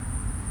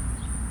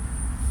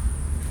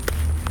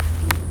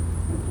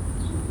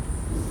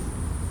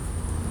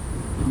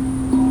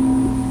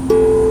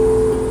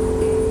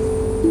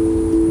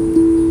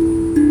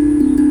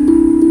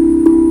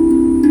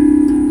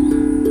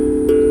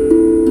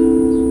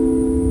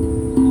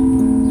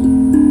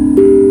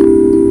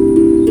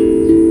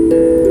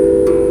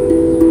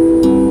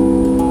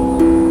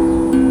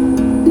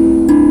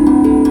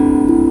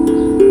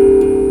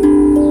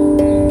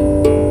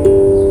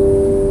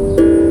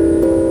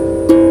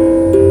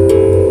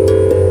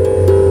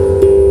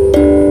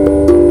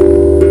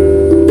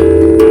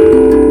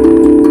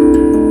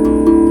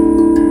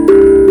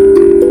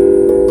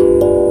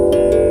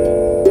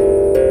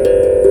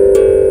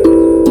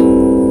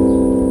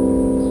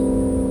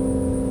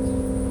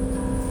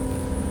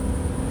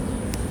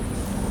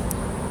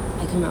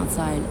come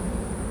outside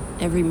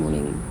every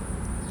morning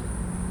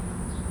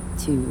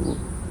to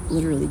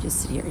literally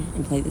just sit here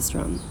and play this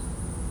drum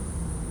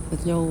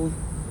with no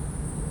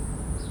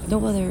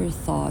other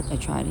thought. I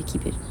try to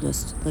keep it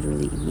just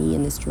literally me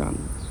and this drum.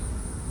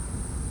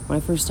 When I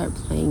first start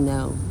playing,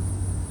 though,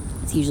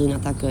 it's usually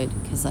not that good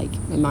because like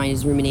my mind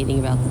is ruminating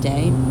about the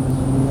day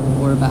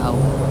or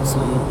about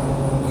some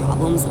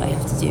problems that I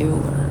have to do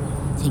or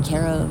take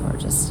care of, or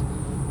just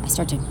I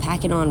start to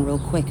pack it on real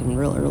quick and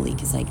real early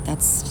because like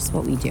that's just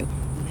what we do,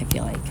 I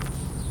feel like,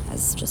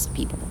 as just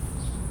people,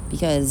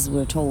 because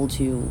we're told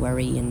to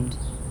worry and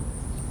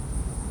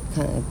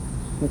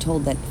we're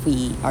told that if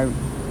we are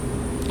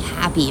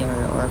happy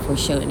or if we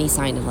show any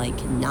sign of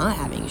like not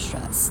having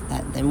stress,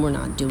 that then we're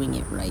not doing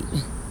it right.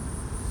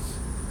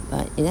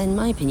 But in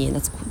my opinion,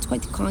 it's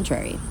quite the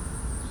contrary.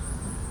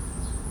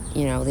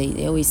 You know,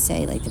 they always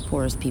say like the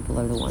poorest people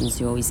are the ones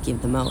who always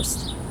give the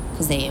most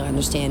because they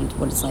understand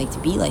what it's like to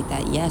be like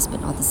that, yes, but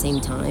not at the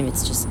same time.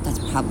 It's just, that's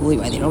probably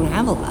why they don't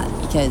have a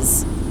lot,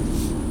 because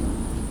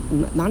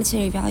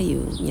monetary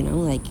value, you know,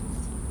 like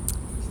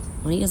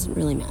money doesn't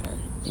really matter.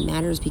 It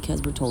matters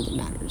because we're told it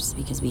matters,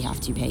 because we have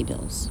to pay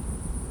bills.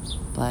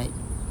 But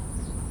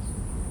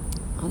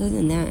other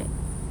than that,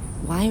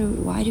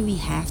 why do we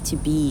have to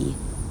be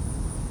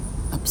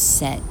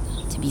upset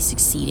to be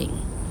succeeding?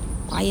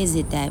 Why is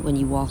it that when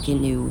you walk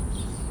into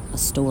a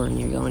store and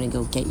you're going to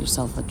go get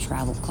yourself a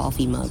travel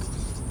coffee mug,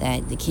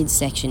 that the kids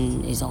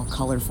section is all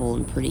colorful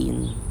and pretty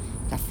and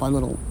got fun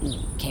little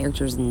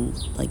characters and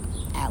like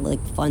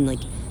fun, like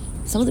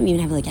some of them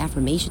even have like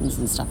affirmations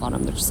and stuff on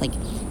them. They're just like,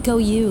 go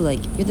you, like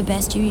you're the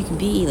best you can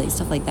be, like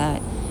stuff like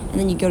that. And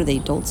then you go to the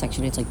adult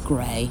section, it's like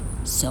gray,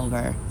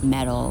 silver,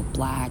 metal,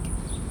 black,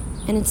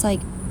 and it's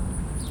like,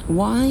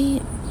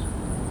 why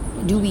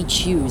do we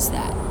choose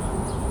that?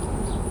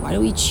 Why do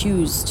we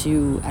choose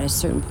to, at a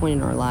certain point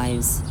in our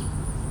lives,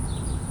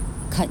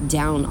 cut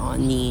down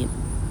on the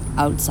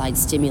outside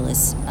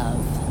stimulus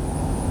of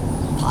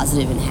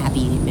positive and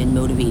happy and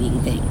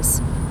motivating things?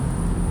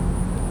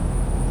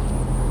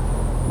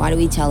 Why do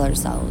we tell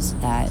ourselves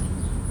that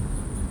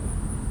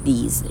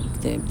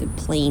the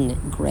plain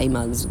gray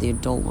mugs are the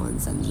adult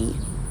ones, and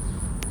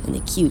the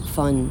cute,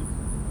 fun,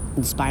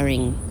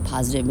 inspiring,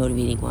 positive,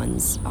 motivating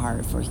ones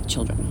are for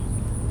children?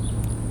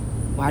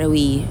 Why do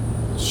we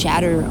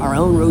shatter our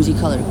own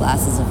rosy-colored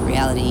glasses of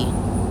reality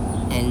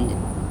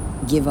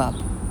and give up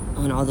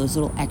on all those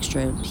little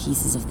extra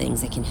pieces of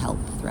things that can help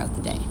throughout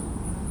the day?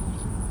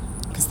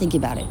 Because think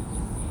about it.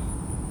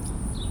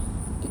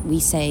 We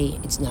say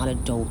it's not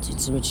adult,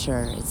 it's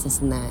immature, it's this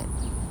and that.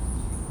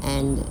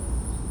 And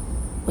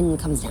when it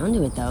comes down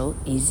to it, though,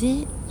 is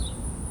it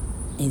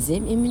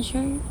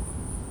immature?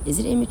 Is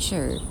it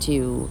immature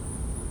to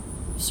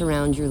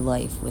surround your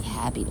life with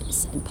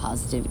happiness and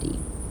positivity?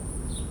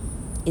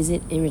 Is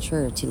it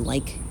immature to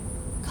like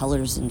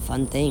colors and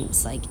fun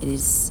things? Like, it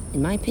is,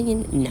 in my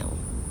opinion, no.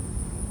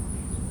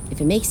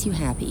 If it makes you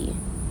happy,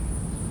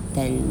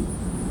 then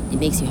it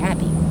makes you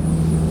happy.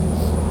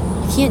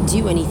 You can't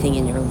do anything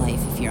in your life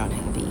if you're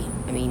unhappy.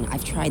 I mean,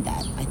 I've tried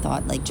that. I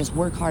thought, like, just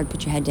work hard,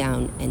 put your head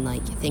down, and,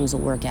 like, things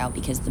will work out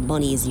because the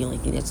money is the only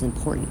thing that's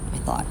important, I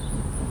thought.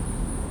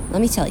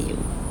 Let me tell you,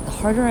 the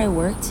harder I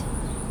worked,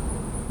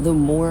 the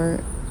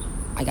more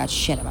I got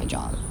shit at my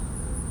job.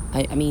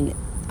 I mean,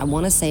 I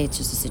want to say it's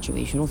just a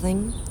situational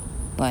thing,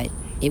 but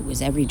it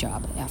was every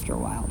job after a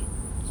while,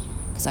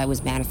 because I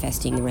was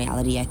manifesting the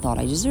reality I thought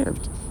I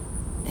deserved,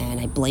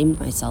 and I blamed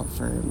myself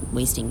for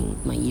wasting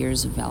my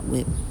years with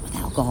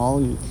alcohol,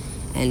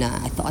 and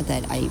I thought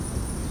that I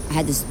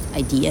had this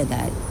idea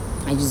that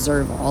I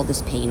deserve all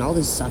this pain, all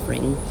this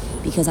suffering,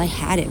 because I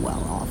had it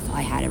well off.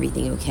 I had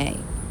everything okay,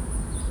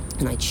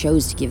 and I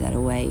chose to give that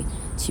away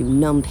to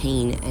numb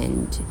pain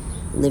and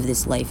live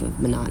this life of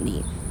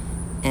monotony,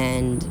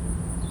 and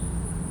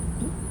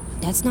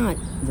that's not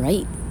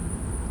right.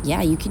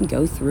 Yeah, you can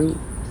go through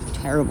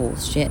terrible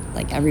shit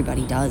like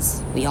everybody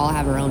does. We all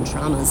have our own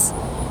traumas.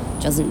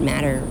 Doesn't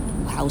matter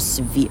how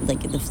severe,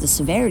 like the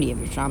severity of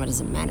your trauma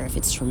doesn't matter. If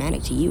it's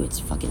traumatic to you, it's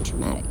fucking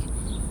traumatic.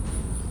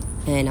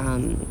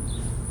 And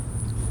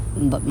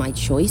but my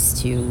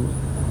choice to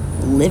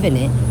live in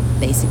it,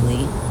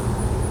 basically,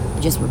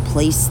 just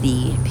replace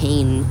the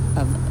pain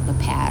of the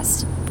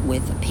past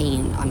with the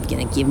pain I'm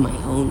gonna give my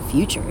own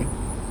future,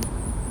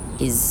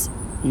 is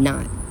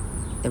not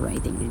the right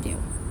thing to do.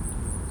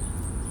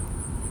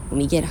 When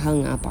we get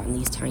hung up on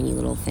these tiny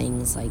little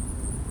things, like,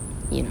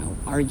 you know,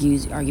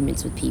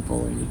 arguments with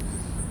people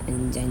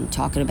and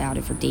talking about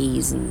it for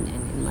days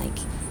and like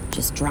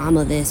just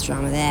drama this,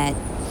 drama that,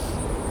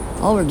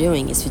 all we're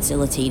doing is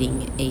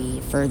facilitating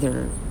a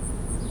further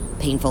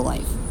painful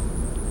life.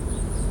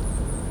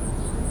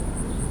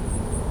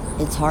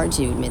 It's hard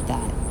to admit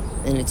that,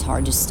 and it's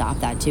hard to stop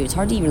that too. It's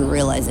hard to even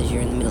realize that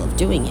you're in the middle of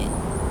doing it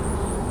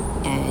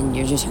and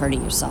you're just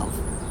hurting yourself.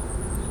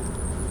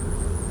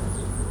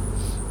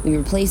 We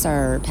replace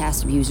our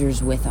past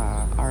abusers with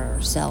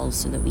ourselves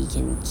so that we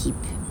can keep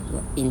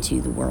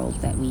into the world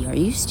that we are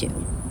used to.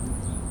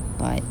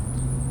 But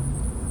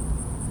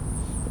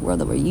the world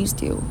that we're used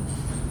to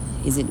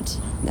isn't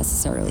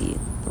necessarily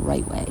the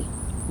right way,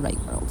 right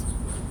world.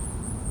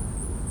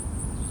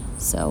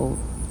 So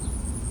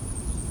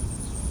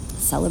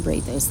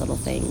celebrate those little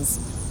things.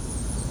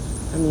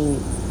 I mean,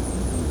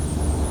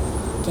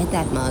 get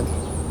that mug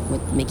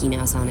with Mickey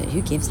Mouse on it.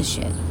 Who gives a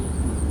shit?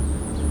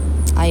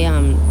 I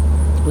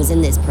was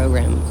in this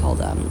program called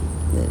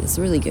this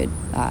really good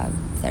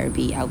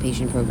therapy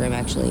outpatient program,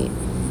 actually,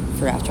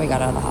 for after I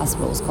got out of the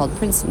hospital. It was called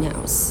Princeton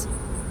House.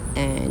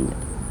 And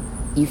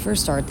you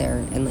first start there,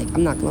 and like,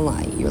 I'm not gonna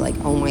lie, you're like,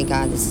 oh my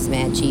god, this is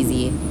mad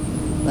cheesy.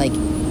 Like,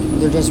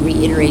 they're just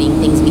reiterating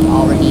things we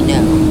already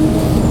know.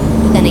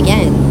 But then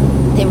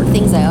again, they were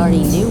things I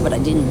already knew, but I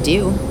didn't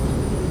do.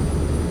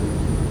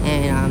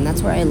 And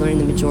that's where I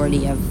learned the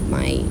majority of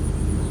my.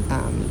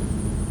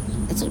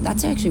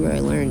 That's actually where I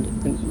learned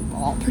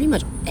pretty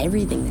much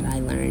everything that I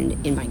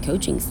learned in my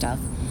coaching stuff.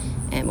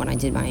 And when I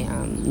did my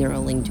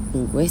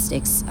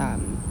neuro-linguistics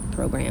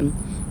program,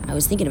 I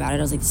was thinking about it.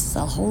 I was like, this is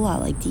a whole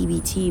lot like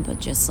DBT, but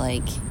just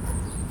like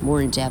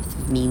more in depth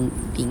of me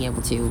being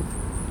able to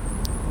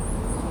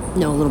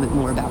know a little bit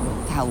more about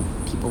how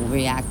people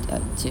react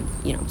to,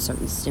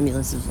 certain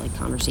stimulus of like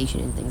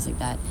conversation and things like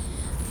that.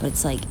 But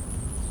it's like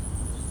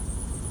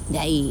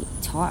they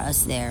taught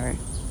us there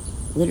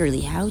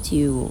literally how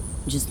to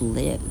just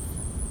live,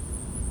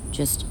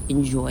 just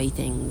enjoy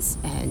things,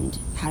 and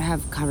how to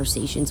have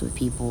conversations with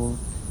people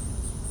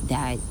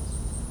that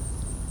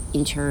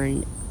in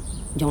turn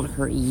don't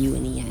hurt you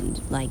in the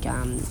end, like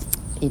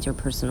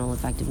interpersonal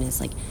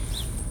effectiveness. Like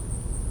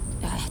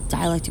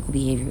dialectical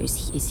behavior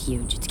is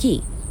huge. It's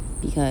key,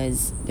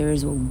 because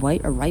there's a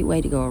right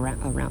way to go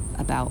around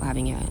about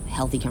having a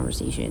healthy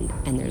conversation,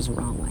 and there's a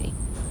wrong way.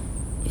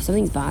 If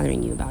something's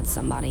bothering you about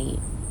somebody,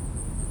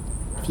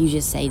 if you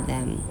just say to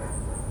them,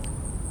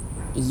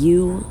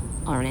 you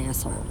are an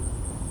asshole,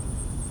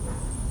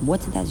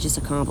 what did that just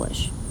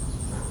accomplish?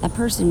 That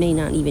person may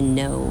not even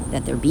know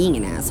that they're being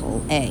an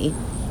asshole, A,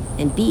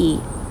 and B,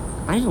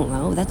 I don't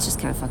know, that's just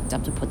kind of fucked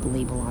up to put the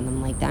label on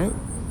them like that,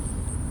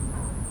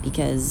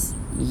 because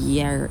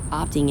you're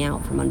opting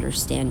out from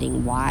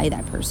understanding why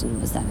that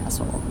person was that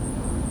asshole.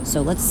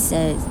 So let's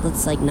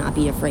like not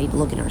be afraid to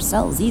look at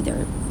ourselves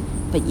either,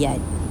 but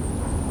yet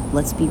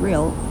let's be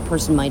real, a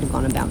person might have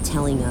gone about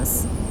telling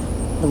us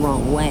the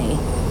wrong way,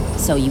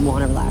 so you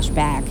want to lash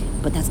back,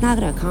 but that's not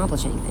going to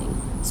accomplish anything.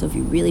 So if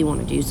you really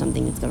want to do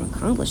something that's going to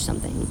accomplish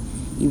something,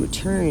 you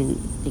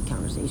return the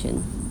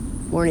conversation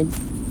with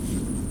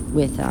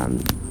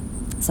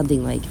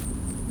something like,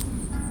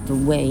 the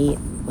way,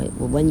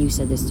 when you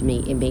said this to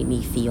me, it made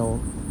me feel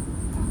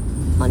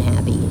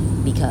unhappy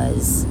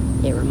because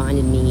it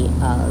reminded me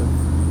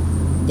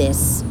of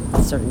this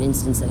certain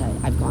instance that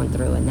I've gone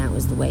through, and that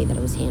was the way that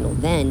it was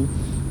handled then,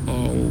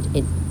 and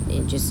it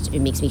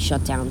makes me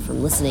shut down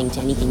from listening to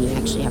anything you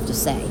actually have to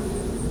say.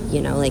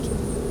 Like,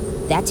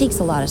 that takes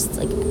a lot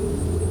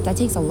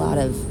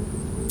of,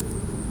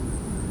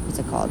 what's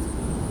it called?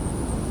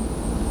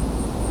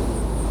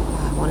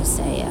 I want to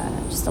say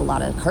just a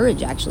lot of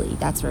courage, actually.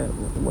 That's the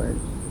word.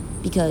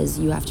 Because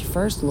you have to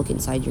first look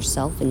inside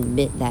yourself and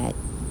admit that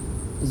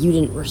you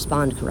didn't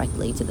respond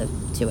correctly to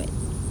it.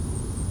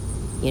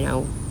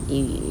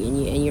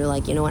 And you're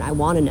like, you know what, I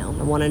want to know.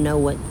 I want to know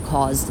what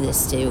caused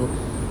this to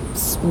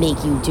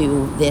make you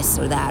do this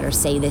or that or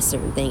say this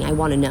certain thing. I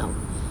want to know.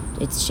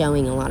 It's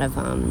showing a lot of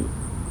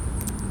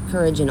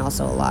courage, and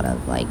also a lot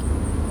of like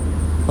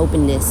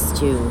openness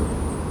to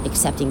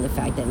accepting the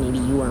fact that maybe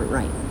you weren't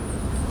right.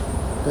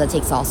 But that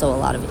takes also a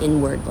lot of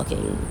inward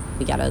looking.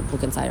 We gotta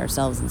look inside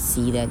ourselves and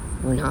see that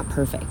we're not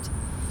perfect.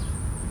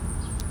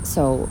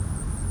 So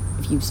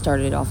if you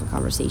started off a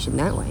conversation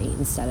that way,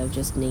 instead of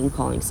just name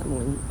calling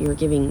someone, you're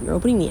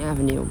opening the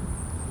avenue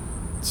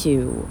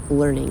to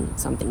learning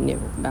something new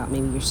about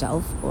maybe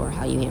yourself or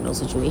how you handle a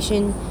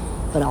situation.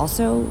 But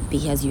also,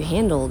 because you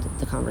handled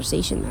the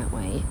conversation that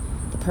way,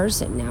 the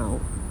person now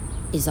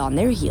is on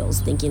their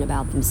heels thinking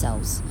about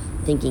themselves,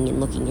 thinking and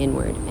looking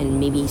inward, and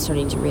maybe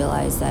starting to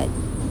realize that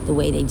the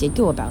way they did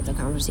go about the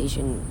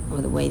conversation,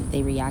 or the way that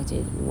they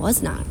reacted,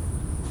 was not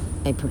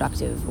a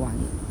productive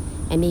one.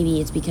 And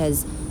maybe it's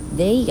because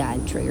they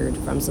got triggered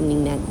from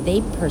something that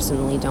they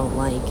personally don't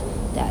like,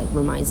 that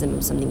reminds them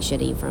of something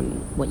shitty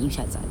from what you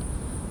had said.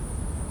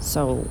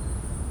 So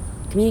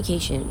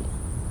communication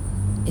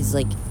is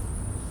like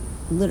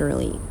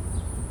literally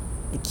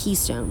the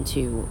keystone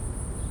to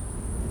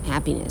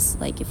happiness.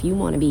 Like, if you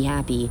want to be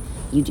happy,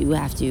 you do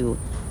have to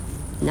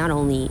not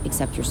only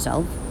accept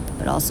yourself,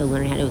 but also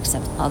learn how to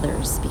accept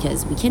others,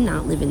 because we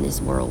cannot live in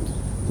this world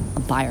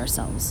by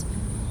ourselves.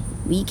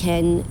 We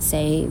can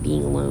say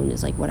being alone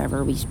is like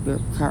whatever,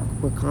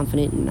 we're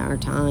confident in our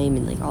time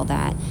and like all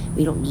that,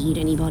 we don't need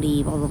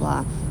anybody, blah blah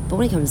blah. But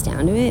when it comes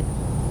down to it,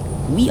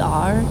 we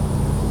are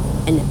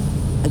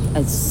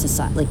a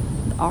society, like,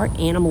 our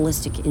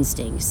animalistic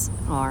instincts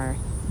are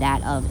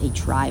that of a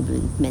tribe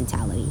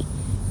mentality.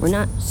 We're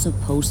not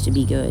supposed to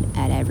be good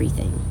at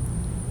everything.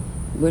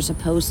 We're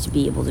supposed to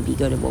be able to be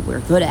good at what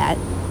we're good at,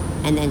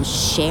 and then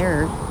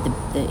share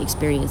the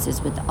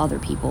experiences with the other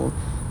people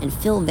and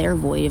fill their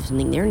void of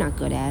something they're not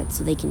good at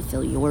so they can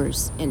fill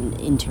yours, and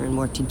in turn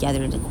work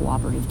together as a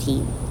cooperative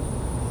team.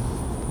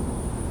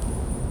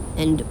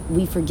 And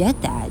we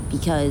forget that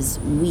because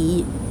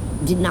we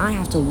did not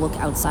have to look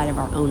outside of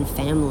our own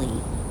family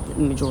the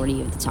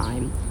majority of the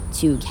time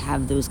to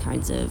have those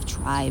kinds of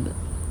tribe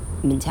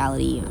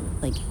mentality,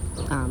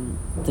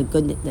 the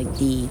good, like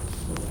the,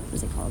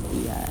 what's it called,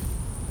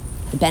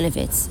 the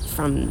benefits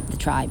from the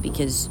tribe,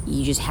 because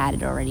you just had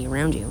it already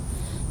around you.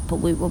 But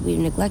what we're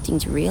neglecting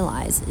to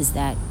realize is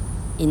that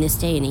in this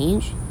day and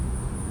age,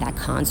 that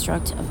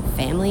construct of a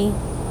family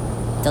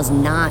does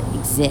not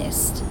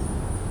exist.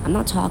 I'm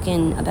not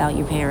talking about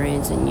your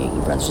parents and your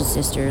brothers and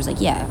sisters. Like,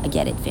 yeah, I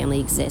get it. Family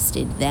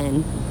existed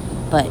then.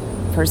 But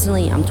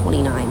personally, I'm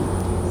 29,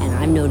 and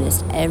I've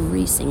noticed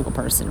every single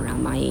person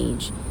around my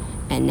age,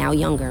 and now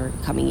younger,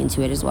 coming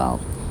into it as well.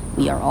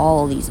 We are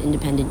all these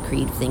independent,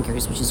 creative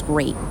thinkers, which is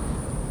great.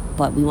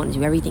 But we want to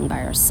do everything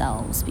by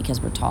ourselves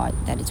because we're taught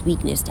that it's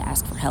weakness to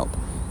ask for help.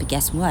 But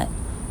guess what?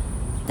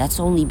 That's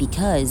only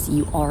because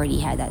you already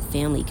had that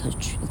family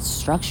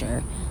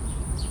structure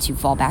to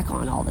fall back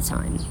on all the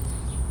time.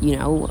 You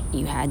know,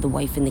 you had the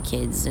wife and the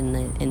kids, and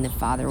the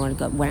father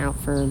went out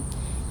for,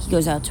 he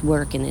goes out to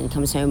work and then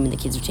comes home and the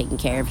kids are taken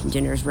care of and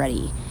dinner's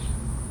ready.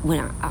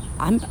 When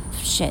I'm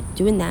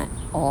doing that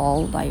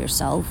all by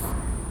yourself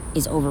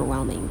is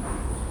overwhelming.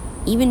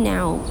 Even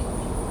now,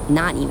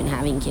 not even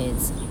having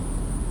kids,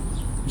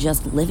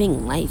 just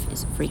living life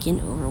is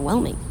freaking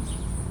overwhelming.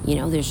 You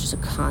know, there's just a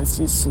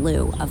constant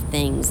slew of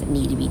things that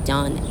need to be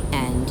done,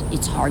 and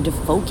it's hard to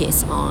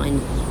focus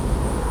on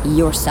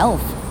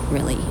yourself,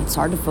 really. It's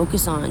hard to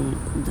focus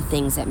on the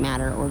things that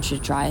matter, or to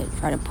try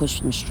to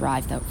push and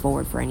strive that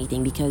forward for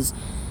anything, because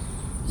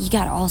you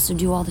gotta also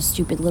do all the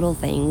stupid little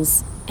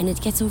things, and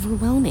it gets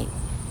overwhelming.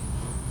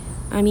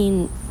 I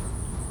mean,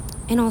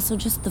 and also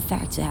just the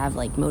fact to have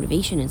like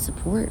motivation and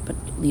support, but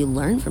you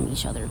learn from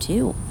each other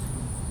too.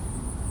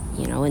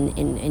 You know,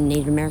 in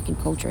Native American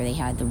culture, they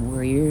had the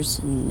warriors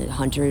and the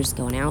hunters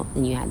going out,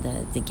 and you had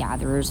the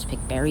gatherers to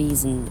pick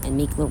berries and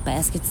make little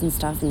baskets and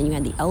stuff, and then you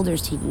had the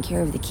elders taking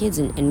care of the kids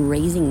and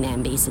raising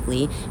them,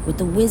 basically, with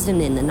the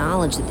wisdom and the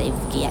knowledge that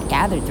they've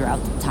gathered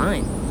throughout the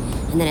time.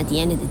 And then at the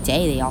end of the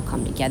day, they all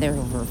come together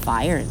over a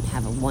fire and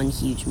have one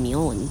huge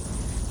meal and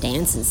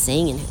dance and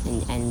sing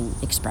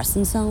and express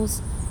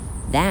themselves.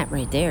 That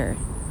right there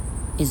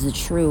is the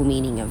true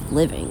meaning of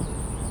living.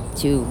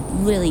 To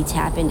really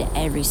tap into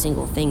every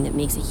single thing that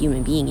makes a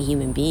human being,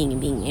 and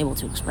being able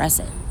to express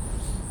it.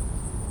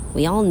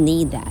 We all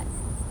need that.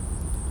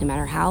 No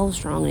matter how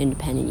strong and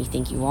independent you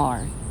think you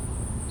are,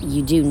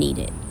 you do need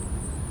it.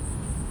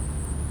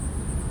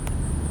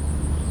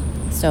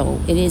 So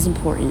it is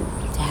important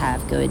to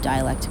have good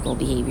dialectical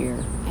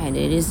behavior, and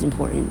it is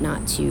important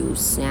not to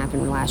snap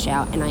and lash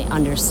out. And I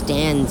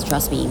understand,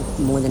 trust me,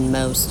 more than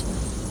most,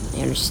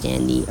 I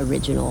understand the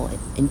original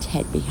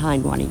intent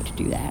behind wanting to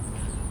do that.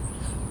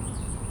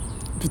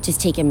 But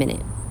just take a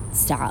minute,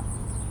 stop,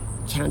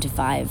 count to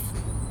 5,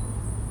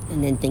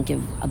 and then think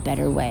of a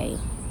better way.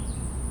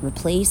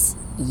 Replace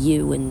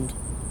you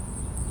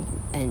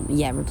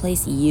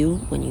replace you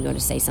when you go to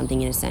say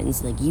something in a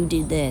sentence, like you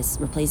did this,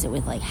 replace it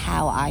with like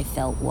how I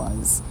felt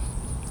was.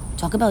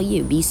 Talk about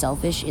you, be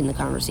selfish in the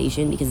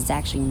conversation, because it's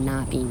actually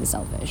not being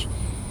selfish.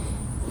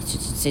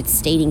 It's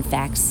stating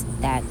facts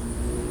that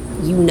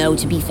you know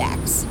to be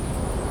facts.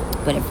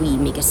 But if we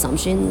make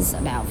assumptions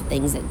about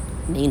things that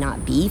may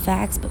not be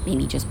facts, but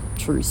maybe just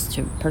truths,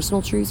 to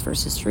personal truths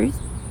versus truth,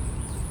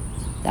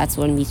 that's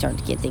when we start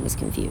to get things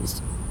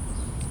confused.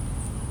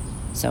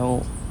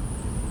 So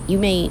you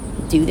may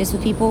do this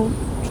with people,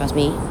 trust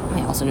me,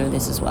 I also know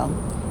this as well,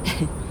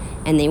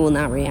 and they will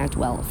not react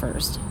well at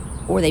first,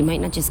 or they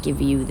might not just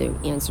give you the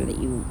answer that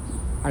you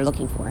are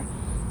looking for,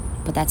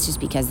 but that's just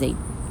because they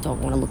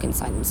don't want to look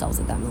inside themselves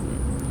at that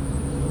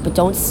moment. But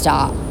don't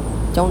stop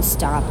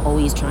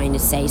always trying to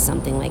say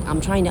something like,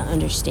 I'm trying to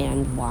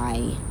understand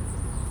why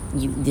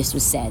this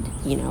was said,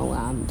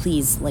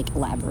 please, like,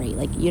 elaborate,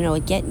 like,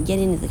 get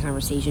into the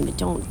conversation, but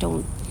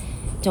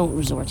don't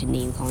resort to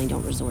name calling,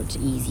 don't resort to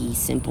easy,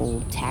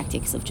 simple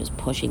tactics of just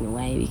pushing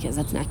away, because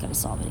that's not going to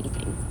solve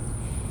anything.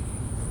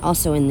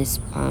 Also, in this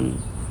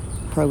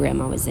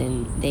program I was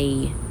in,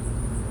 they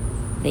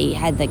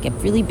had like a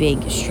really big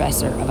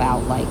stressor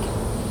about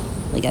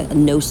like a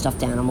no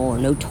stuffed animal or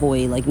no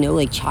toy, like no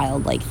like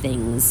childlike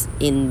things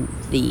in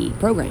the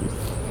program,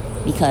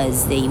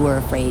 because they were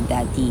afraid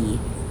that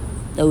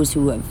those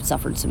who have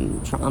suffered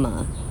some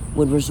trauma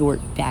would resort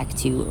back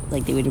to,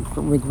 like, they would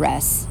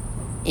regress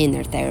in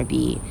their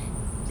therapy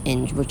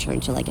and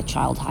return to like a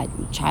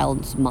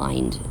child's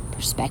mind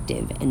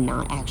perspective and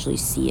not actually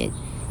see it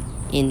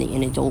in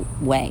an adult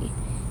way,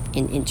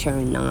 and in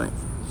turn not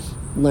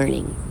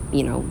learning,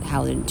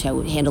 how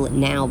to handle it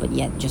now, but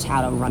yet just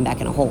how to run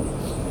back in a hole.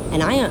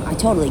 And I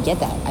totally get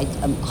that. I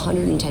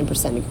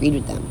 110% agreed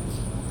with them.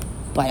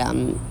 But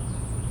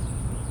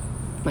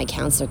my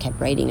counselor kept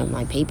writing of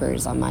my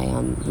papers on my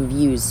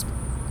reviews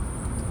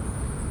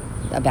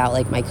about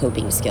like my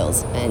coping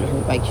skills, and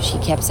she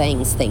kept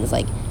saying things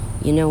like,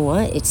 you know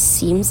what? It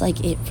seems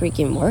like it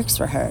freaking works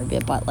for her.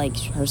 But like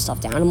her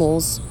stuffed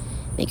animals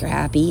make her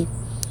happy.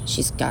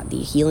 She's got the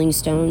healing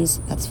stones.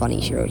 That's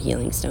funny. She wrote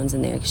healing stones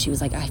in there because she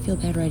was like, I feel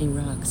bad writing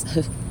rocks.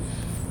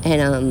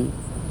 And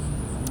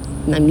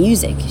my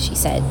music, she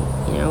said,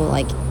 you know,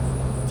 like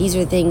these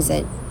are things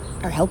that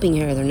are helping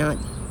her. They're not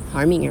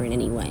harming her in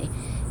any way.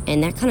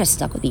 And that kind of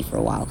stuck with me for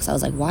a while because I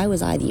was like, why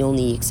was I the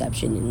only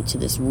exception to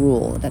this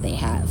rule that they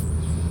have?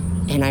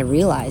 And I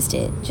realized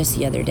it just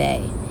the other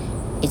day.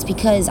 It's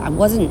because I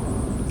wasn't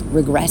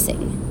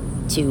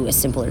regressing to a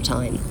simpler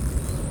time.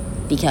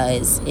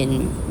 Because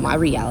in my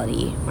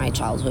reality, my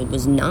childhood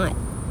was not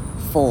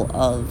full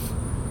of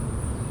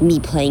me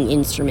playing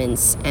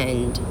instruments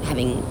and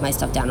having my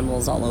stuffed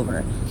animals all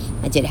over.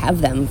 I did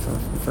have them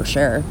for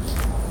sure,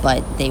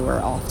 but they were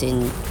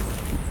often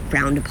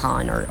frowned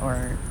upon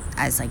or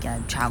as like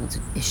a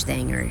childish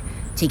thing or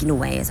taken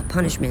away as a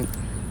punishment.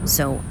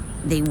 So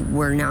they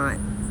were not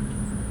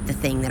the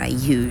thing that I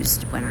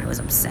used when I was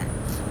upset.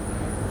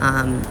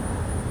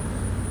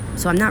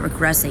 So I'm not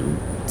regressing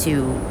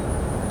to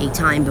a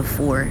time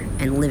before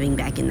and living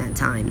back in that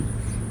time.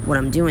 What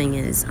I'm doing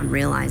is I'm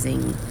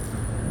realizing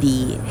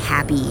the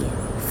happy,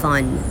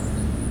 fun,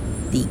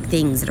 the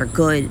things that are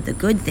good, the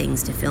good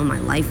things to fill my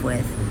life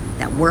with,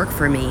 that work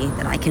for me,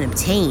 that I can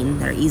obtain,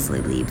 that are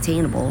easily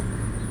obtainable,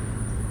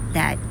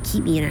 that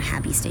keep me in a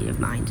happy state of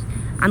mind.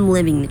 I'm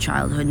living the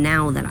childhood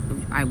now that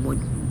I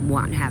would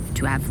want to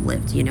have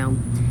lived, you know.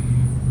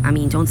 I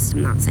mean,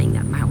 I'm not saying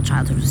that my whole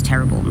childhood was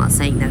terrible. I'm not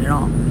saying that at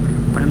all.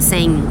 But I'm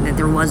saying that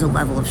there was a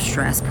level of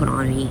stress put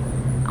on me,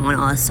 on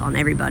us, on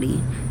everybody.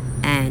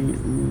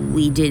 And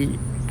we did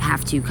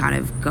have to kind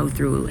of go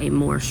through a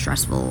more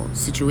stressful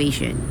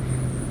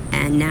situation.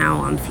 And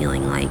now I'm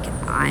feeling like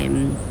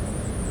I'm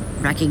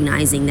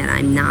recognizing that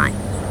I'm not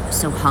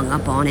so hung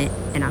up on it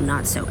and I'm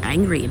not so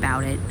angry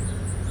about it.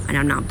 And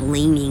I'm not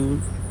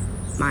blaming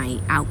my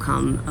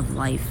outcome of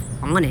life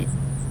on it.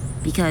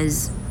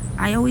 Because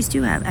I always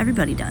do have,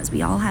 everybody does.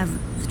 We all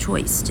have the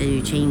choice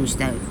to change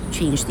the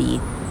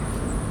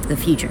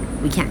future.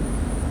 We can.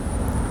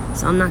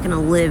 So I'm not going to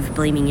live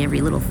blaming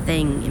every little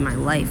thing in my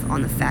life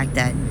on the fact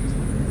that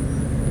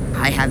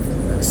I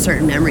have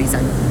certain memories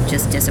I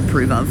just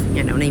disapprove of.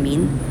 You know what I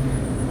mean?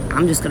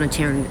 I'm just going to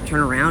turn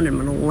around and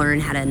I'm going to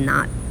learn how to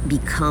not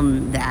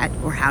become that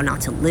or how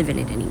not to live in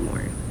it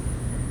anymore.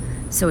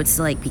 So it's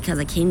like, because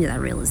I came to that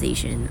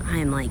realization, I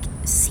am like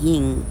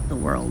seeing the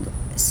world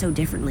so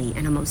differently,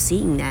 and I'm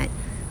seeing that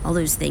all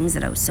those things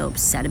that I was so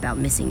upset about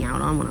missing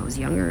out on when I was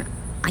younger,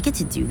 I get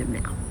to do them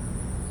now.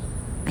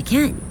 I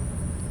can.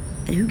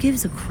 And who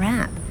gives a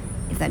crap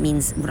if that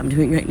means what I'm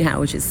doing right now,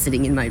 which is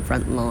sitting in my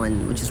front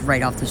lawn, which is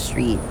right off the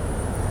street,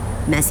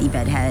 messy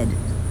bedhead,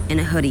 in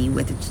a hoodie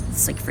with,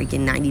 it's like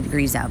freaking 90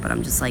 degrees out, but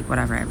I'm just like,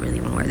 whatever, I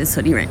really want to wear this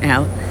hoodie right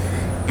now.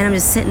 And I'm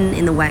just sitting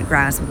in the wet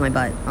grass with my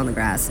butt on the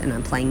grass, and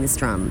I'm playing this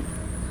drum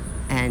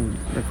and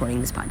recording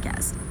this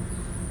podcast.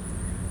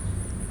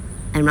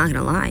 And I'm not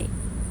gonna lie,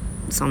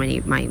 so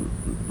my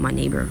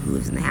neighbor who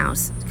lives in the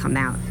house come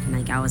out, and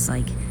like I was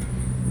like,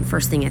 the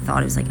first thing I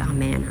thought was like, oh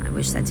man, I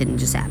wish that didn't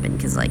just happen,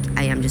 because like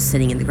I am just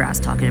sitting in the grass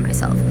talking to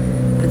myself.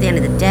 But at the end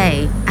of the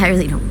day, I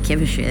really don't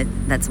give a shit.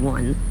 That's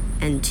one.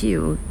 And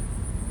two,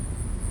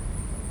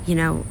 you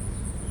know,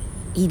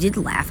 he did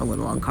laugh a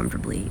little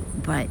uncomfortably,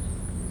 but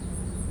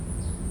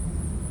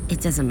it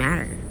doesn't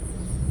matter,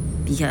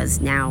 because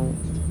now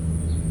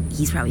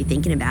he's probably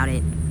thinking about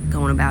it,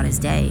 going about his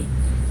day.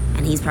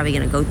 And he's probably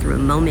going to go through a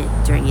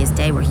moment during his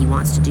day where he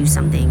wants to do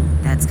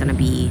something that's going to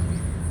be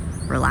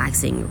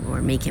relaxing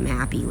or make him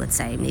happy. Let's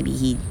say maybe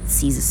he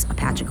sees a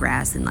patch of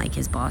grass and like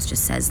his boss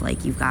just says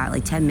like, you've got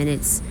like 10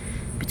 minutes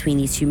between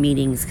these two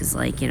meetings because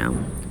like, you know,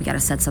 we got to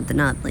set something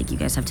up. Like you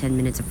guys have 10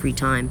 minutes of free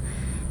time.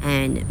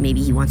 And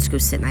maybe he wants to go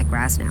sit in that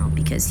grass now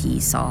because he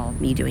saw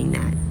me doing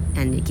that.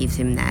 And it gives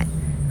him that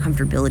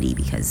comfortability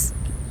because,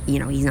 you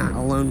know, he's not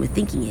alone with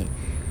thinking it.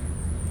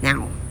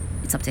 Now,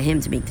 it's up to him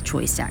to make the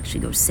choice to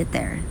actually go sit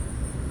there,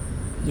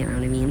 you know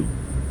what I mean,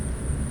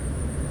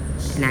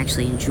 and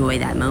actually enjoy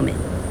that moment.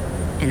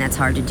 And that's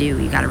hard to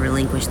do. You got to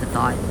relinquish the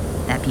thought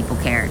that people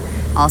care.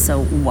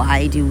 Also,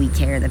 why do we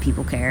care that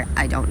people care?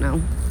 I don't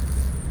know.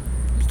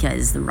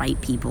 Because the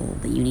right people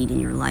that you need in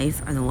your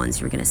life are the ones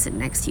who are going to sit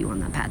next to you on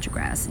that patch of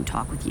grass and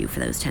talk with you for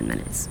those 10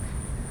 minutes.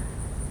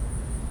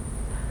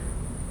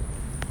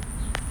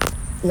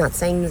 I'm not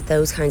saying that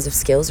those kinds of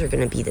skills are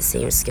going to be the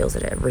same skills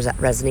that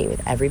resonate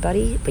with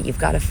everybody, but you've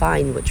got to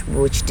find which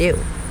do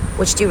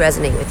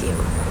resonate with you.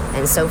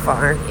 And so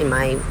far in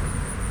my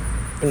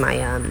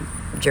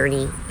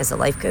journey as a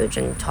life coach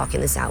and talking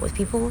this out with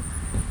people,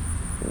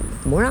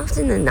 more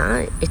often than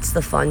not, it's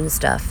the fun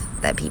stuff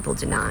that people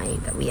deny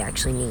that we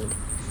actually need.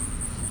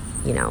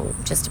 You know,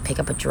 just to pick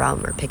up a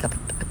drum or pick up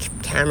a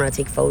camera,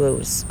 take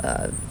photos,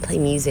 play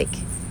music.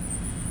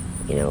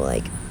 You know,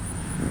 like,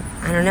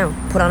 I don't know,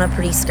 put on a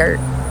pretty skirt.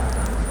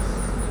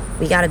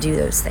 We got to do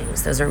those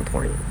things. Those are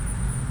important.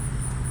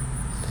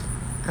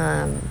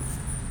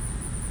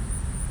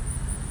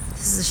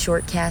 This is a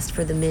short cast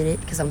for the minute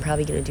because I'm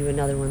probably going to do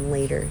another one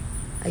later.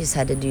 I just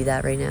had to do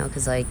that right now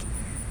because, like,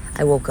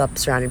 I woke up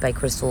surrounded by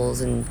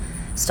crystals and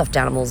stuffed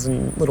animals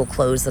and little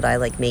clothes that I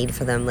like made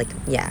for them. Like,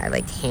 yeah, I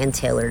like hand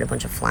tailored a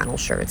bunch of flannel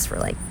shirts for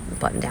like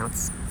button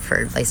downs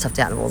for like stuffed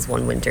animals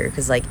one winter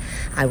because like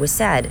I was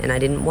sad and I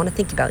didn't want to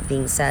think about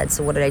being sad.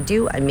 So what did I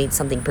do? I made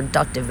something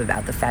productive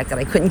about the fact that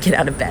I couldn't get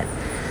out of bed.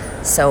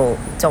 So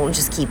don't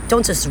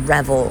just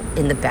revel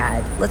in the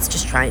bad. Let's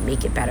just try and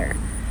make it better.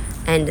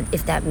 And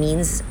if that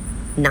means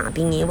not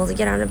being able to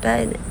get out of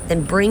bed,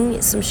 then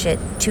bring some shit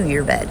to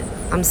your bed.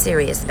 I'm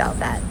serious about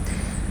that.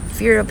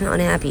 If you're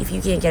unhappy, if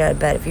you can't get out of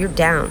bed, if you're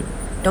down,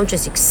 don't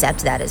just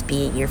accept that as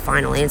being your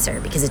final answer,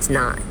 because it's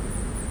not.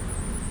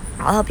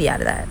 I'll help you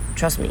out of that.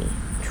 Trust me.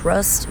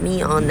 Trust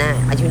me on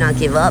that. I do not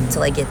give up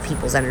till I get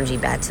people's energy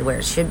back to where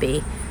it should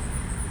be.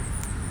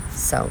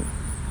 So,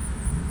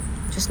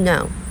 just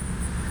know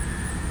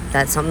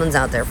that someone's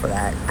out there for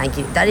that.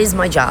 That is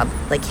my job.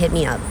 Like, hit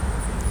me up.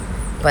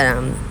 But,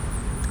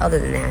 other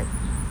than that,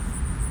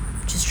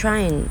 just try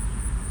and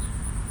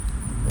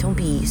don't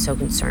be so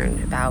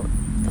concerned about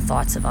the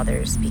thoughts of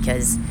others,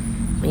 because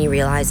when you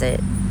realize that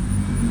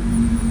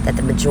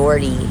the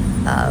majority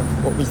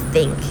of what we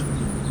think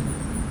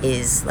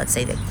is, let's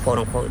say, the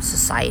quote-unquote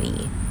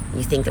society,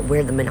 you think that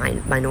we're the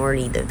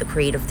minority, the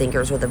creative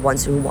thinkers, or the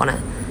ones who want to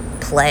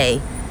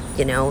play,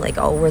 you know, like,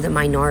 oh, we're the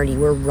minority,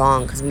 we're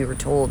wrong because we were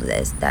told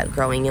that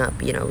growing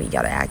up, you know, you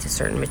got to act a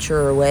certain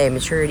mature way,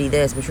 maturity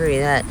this, maturity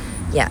that.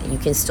 Yeah, you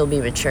can still be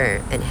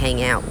mature and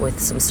hang out with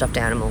some stuffed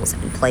animals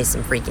and play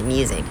some freaking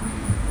music.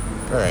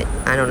 But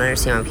I don't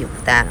understand why people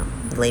put that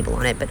label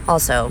on it. But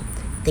also,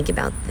 think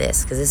about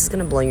this, because this is going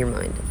to blow your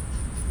mind.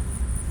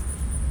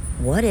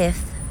 What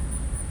if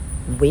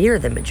we're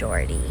the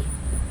majority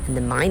and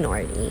the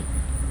minority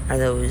are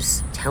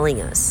those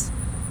telling us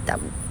that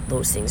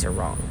those things are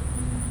wrong?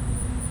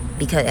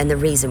 And the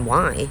reason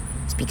why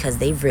is because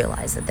they've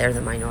realized that they're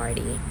the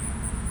minority,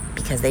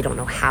 because they don't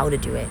know how to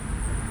do it.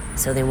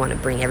 So they want to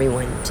bring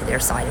everyone to their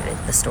side of it,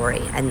 the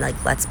story. And,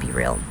 like, let's be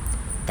real.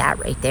 That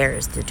right there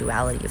is the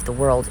duality of the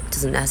world. It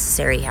doesn't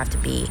necessarily have to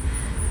be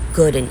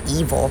good and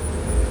evil.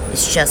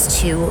 It's just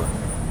two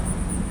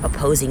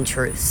opposing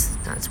truths.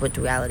 That's what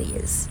duality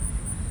is.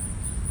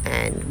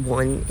 And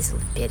one is a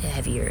bit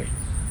heavier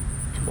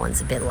and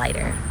one's a bit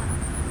lighter.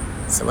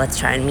 So let's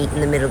try and meet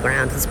in the middle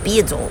ground. Let's be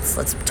adults.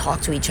 Let's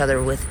talk to each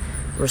other with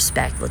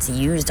respect. Let's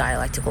use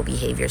dialectical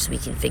behavior so we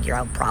can figure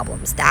out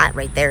problems. That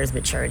right there is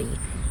maturity.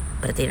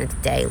 But at the end of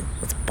the day,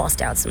 let's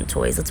bust out some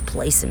toys. Let's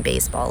play some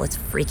baseball. Let's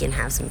freaking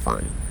have some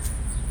fun.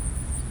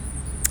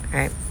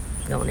 Alright,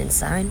 I'm going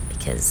inside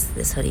because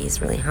this hoodie is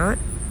really hot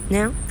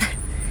now.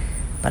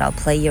 But I'll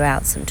play you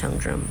out some tongue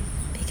drum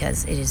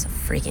because it is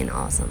freaking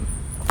awesome.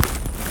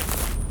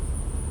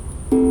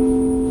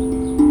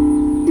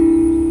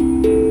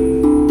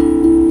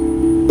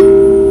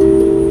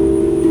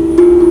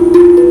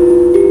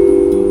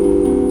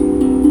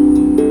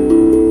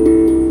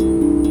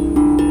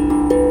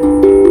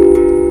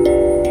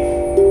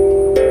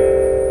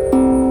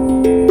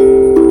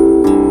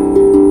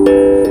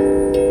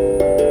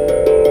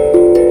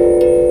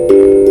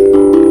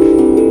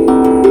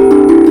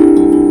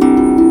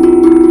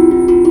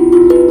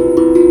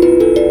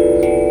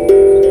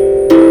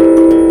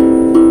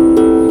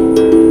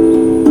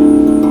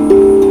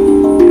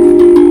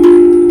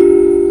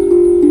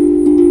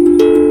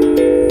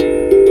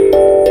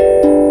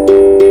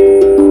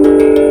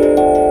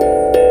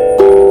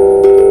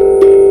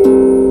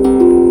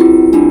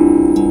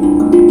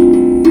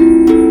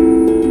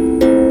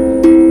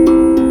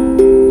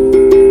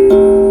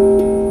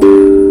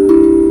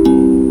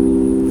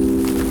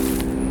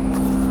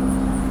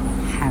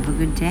 Have a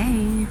good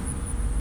day.